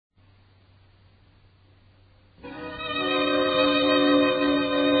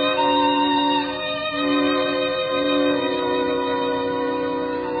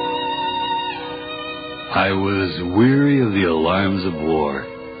I was weary of the alarms of war,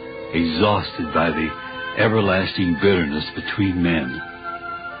 exhausted by the everlasting bitterness between men.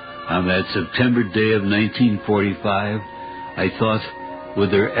 On that September day of 1945, I thought,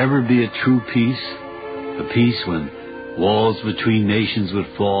 would there ever be a true peace? A peace when walls between nations would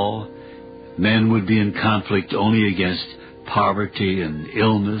fall, men would be in conflict only against poverty and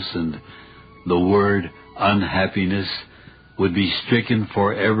illness, and the word unhappiness would be stricken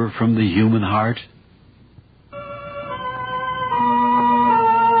forever from the human heart?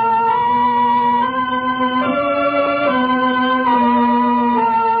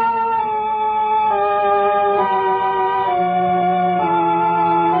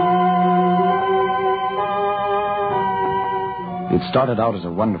 It started out as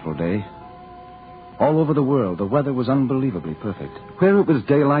a wonderful day. All over the world, the weather was unbelievably perfect. Where it was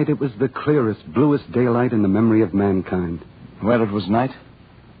daylight, it was the clearest, bluest daylight in the memory of mankind. Where it was night,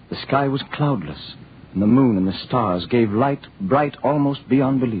 the sky was cloudless, and the moon and the stars gave light bright almost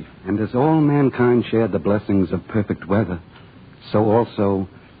beyond belief. And as all mankind shared the blessings of perfect weather, so also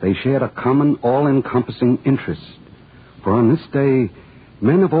they shared a common, all-encompassing interest. For on this day,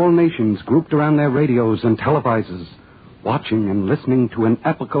 men of all nations grouped around their radios and televisors, watching and listening to an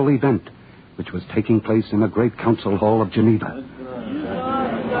epochal event which was taking place in the great council hall of Geneva.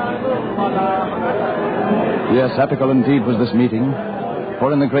 Yes, epical indeed was this meeting,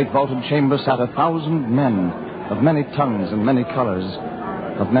 for in the great vaulted chamber sat 1,000 men of many tongues and many colors,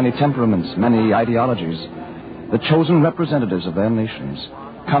 of many temperaments, many ideologies, the chosen representatives of their nations,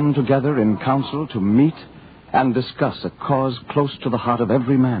 come together in council to meet and discuss a cause close to the heart of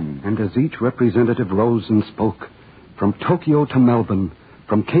every man. And as each representative rose and spoke, from Tokyo to Melbourne,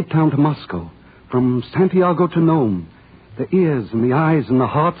 from Cape Town to Moscow, from Santiago to Nome, the ears and the eyes and the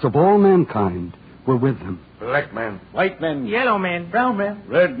hearts of all mankind were with them. Black man, white man, yellow man, brown man,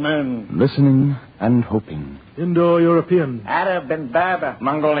 red man, listening and hoping. Indo-European, Arab and Berber,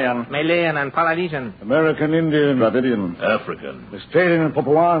 Mongolian, Malayan and Polynesian, American Indian, Dravidian, African, Australian and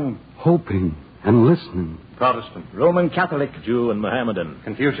Papuan, hoping and listening. Protestant, Roman Catholic, Jew and Mohammedan,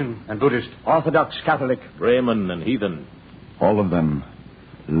 Confucian and Buddhist, Orthodox Catholic, Brahmin and heathen. All of them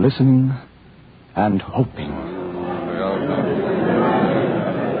listening and hoping.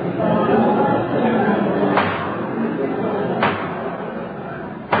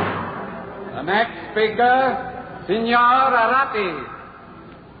 The next speaker, Signor Arati.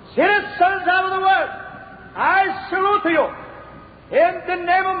 Citizens of the world, I salute you. In the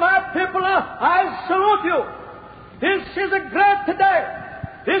name of my people, I salute you. This is a great day.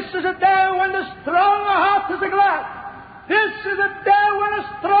 This is a day when the strong heart is glad. This is a day when a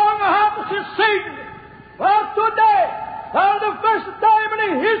strong heart is sing. For today, for the first time in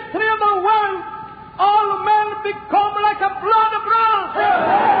the history of the world, all men become like a blood brothers.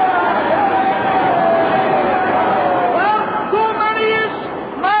 For too many years,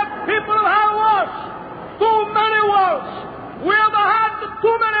 my people have wars. Too many wars. We have had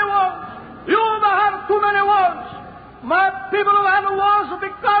too many wars. You have had too many wars. My people have had wars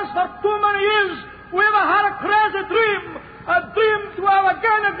because for too many years we have had a crazy dream. A dream to have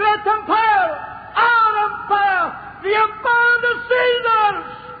again a great empire. Our empire. The empire of the Caesars.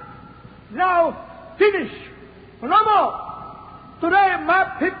 Now, finish. No more. Today my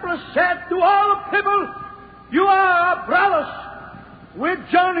people said to all people, you are our brothers. We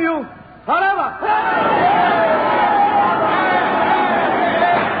join you forever.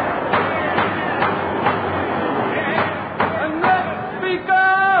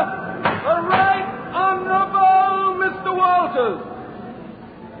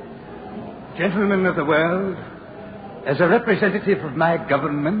 Gentlemen of the world, as a representative of my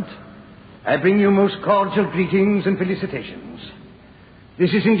government, I bring you most cordial greetings and felicitations.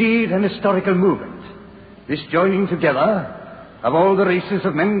 This is indeed an historical movement, this joining together of all the races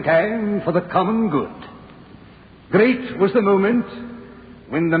of mankind for the common good. Great was the moment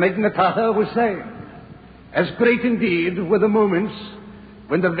when the Magna Carta was signed. As great indeed were the moments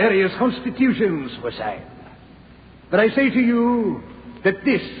when the various constitutions were signed. But I say to you that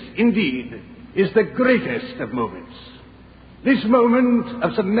this, indeed, is the greatest of moments. This moment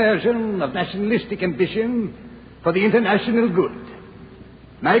of submersion of nationalistic ambition for the international good.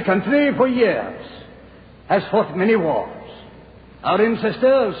 My country, for years, has fought many wars. Our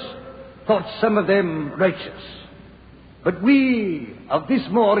ancestors thought some of them righteous. But we, of this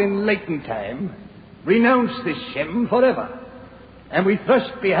more enlightened time, renounce this shame forever. And we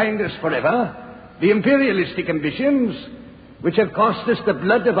thrust behind us forever the imperialistic ambitions which have cost us the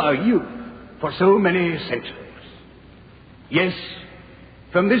blood of our youth for so many centuries. Yes,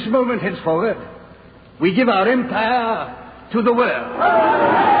 from this moment henceforward, we give our empire to the world.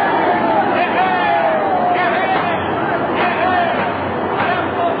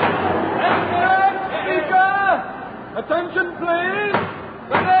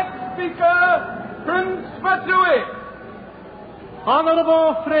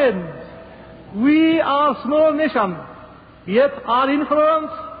 Honorable friends, we are a small nation, yet our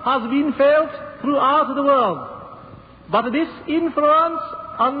influence has been felt throughout the world. But this influence,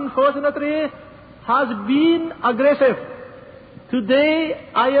 unfortunately, has been aggressive. Today,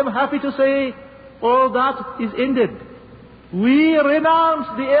 I am happy to say all that is ended. We renounce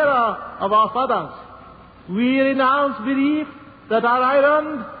the error of our fathers. We renounce belief that our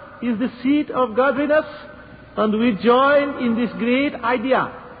island is the seat of godliness, and we join in this great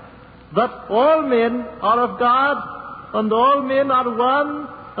idea that all men are of God, and all men are one,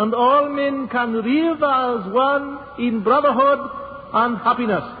 and all men can live as one in brotherhood and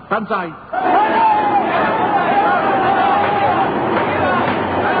happiness. Banzai.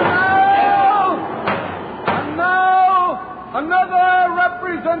 Another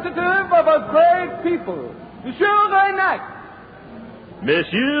representative of a great people, Monsieur Reynac.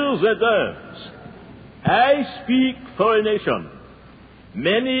 Messieurs et dames, I speak for a nation.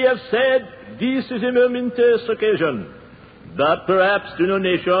 Many have said this is a momentous occasion, but perhaps to no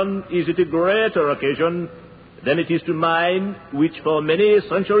nation is it a greater occasion than it is to mine, which for many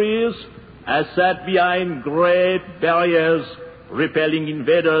centuries has sat behind great barriers repelling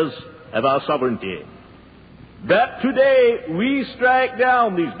invaders of our sovereignty. But today we strike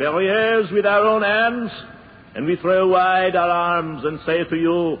down these barriers with our own hands, and we throw wide our arms and say to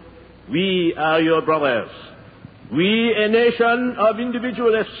you, we are your brothers. We, a nation of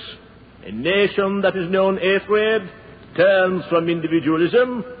individualists, a nation that has known hatred, turns from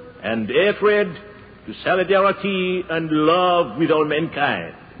individualism and hatred to solidarity and love with all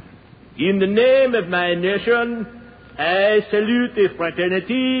mankind. In the name of my nation, I salute the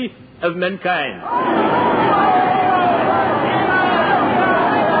fraternity of mankind.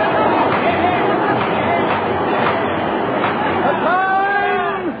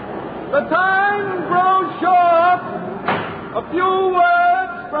 The time grows short. A few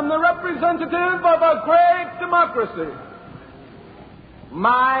words from the representative of a great democracy.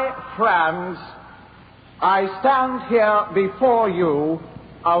 My friends, I stand here before you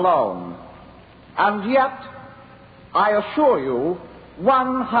alone. And yet, I assure you,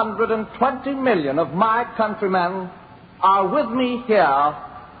 120 million of my countrymen are with me here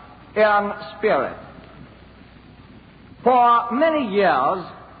in spirit. For many years,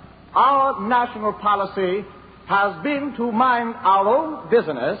 our national policy has been to mind our own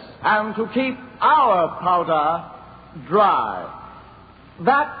business and to keep our powder dry.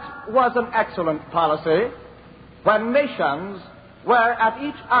 That was an excellent policy when nations were at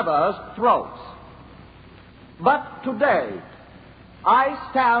each other's throats. But today, I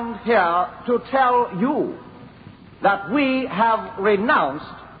stand here to tell you that we have renounced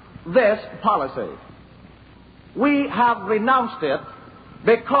this policy. We have renounced it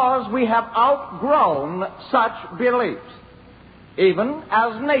because we have outgrown such beliefs, even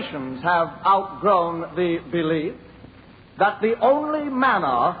as nations have outgrown the belief that the only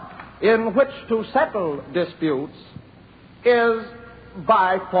manner in which to settle disputes is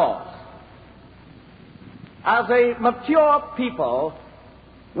by force. As a mature people,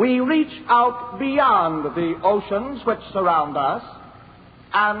 we reach out beyond the oceans which surround us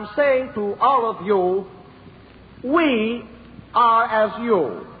and say to all of you, we are as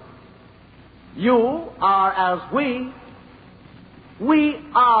you. You are as we. We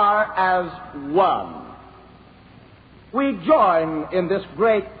are as one. We join in this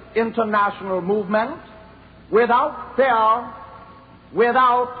great international movement without fear,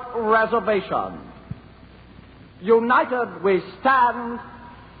 without reservation. United we stand,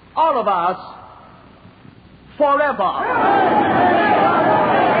 all of us, forever.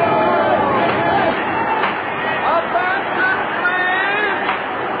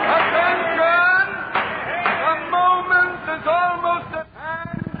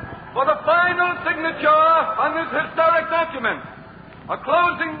 For the final signature on this historic document, a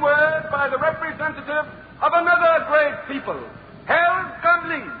closing word by the representative of another great people, Herr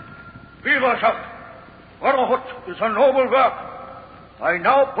Gamling. Viverschaft, brotherhood is a noble work. I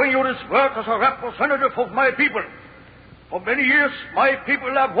now bring you this word as a representative of my people. For many years, my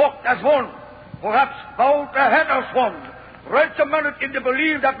people have walked as one, perhaps bowed their head as one, regimented in the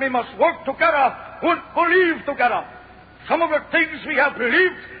belief that we must work together and believe together. Some of the things we have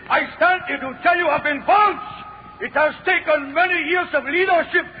believed, I stand here to tell you, have been false. It has taken many years of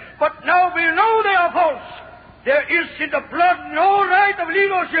leadership, but now we know they are false. There is in the blood no right of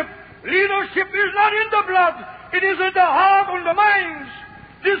leadership. Leadership is not in the blood. It is in the heart and the minds.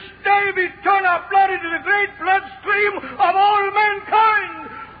 This day we turn our blood into the great bloodstream of all mankind.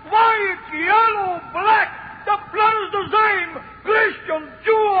 White, yellow, black, the blood is the same. Christian,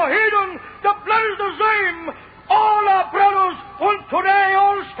 Jew, or heathen, the blood is the same. All are brothers and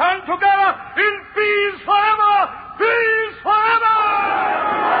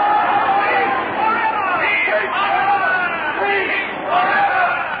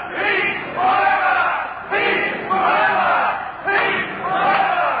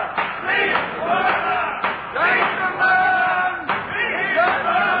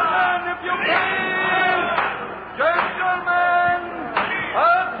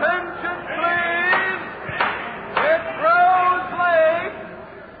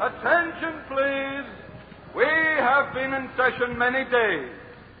many days.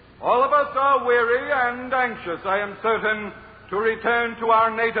 All of us are weary and anxious, I am certain, to return to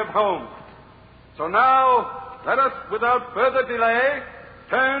our native home. So now, let us, without further delay,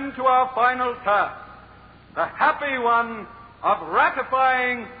 turn to our final task, the happy one of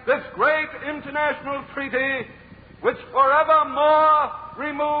ratifying this great international treaty which forevermore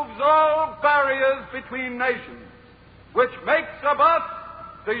removes all barriers between nations, which makes of us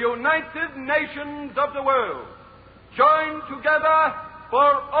the United Nations of the world, joined together for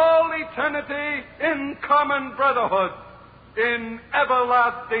all eternity in common brotherhood, in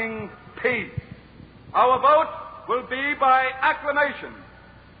everlasting peace. Our vote will be by acclamation.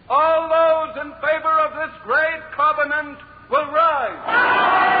 All those in favor of this great covenant will rise.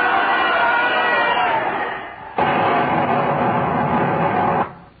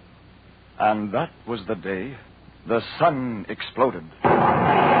 And that was the day the sun exploded.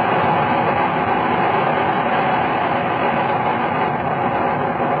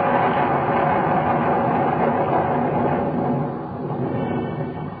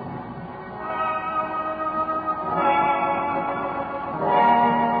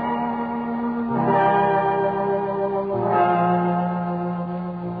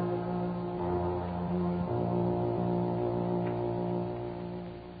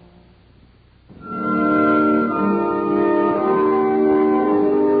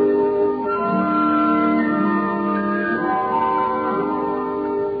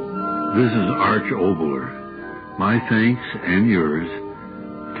 This is Arch Obler. My thanks and yours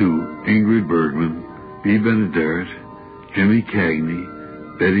to Ingrid Bergman, B. Benaderet, Jimmy Cagney,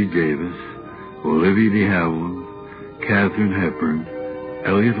 Betty Davis, Olivia de Havilland, Katharine Hepburn,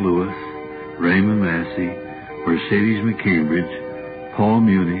 Elliot Lewis, Raymond Massey, Mercedes McCambridge, Paul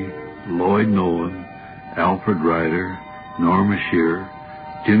Muni, Lloyd Nolan, Alfred Ryder, Norma Shearer,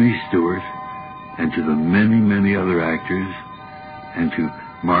 Jimmy Stewart, and to the many, many other actors, and to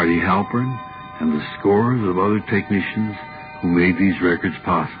Marty Halpern and the scores of other technicians who made these records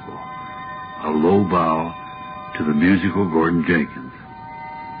possible. A low bow to the musical Gordon Jenkins.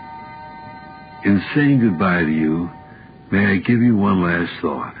 In saying goodbye to you, may I give you one last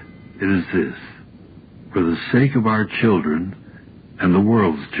thought. It is this. For the sake of our children and the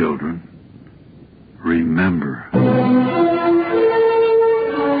world's children, remember.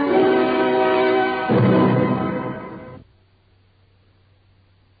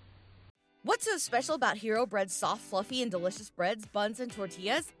 What's so special about Hero Bread's soft, fluffy, and delicious breads, buns, and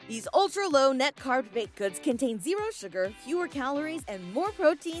tortillas? These ultra-low net-carb baked goods contain zero sugar, fewer calories, and more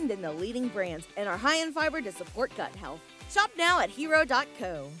protein than the leading brands, and are high in fiber to support gut health. Shop now at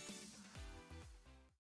Hero.co.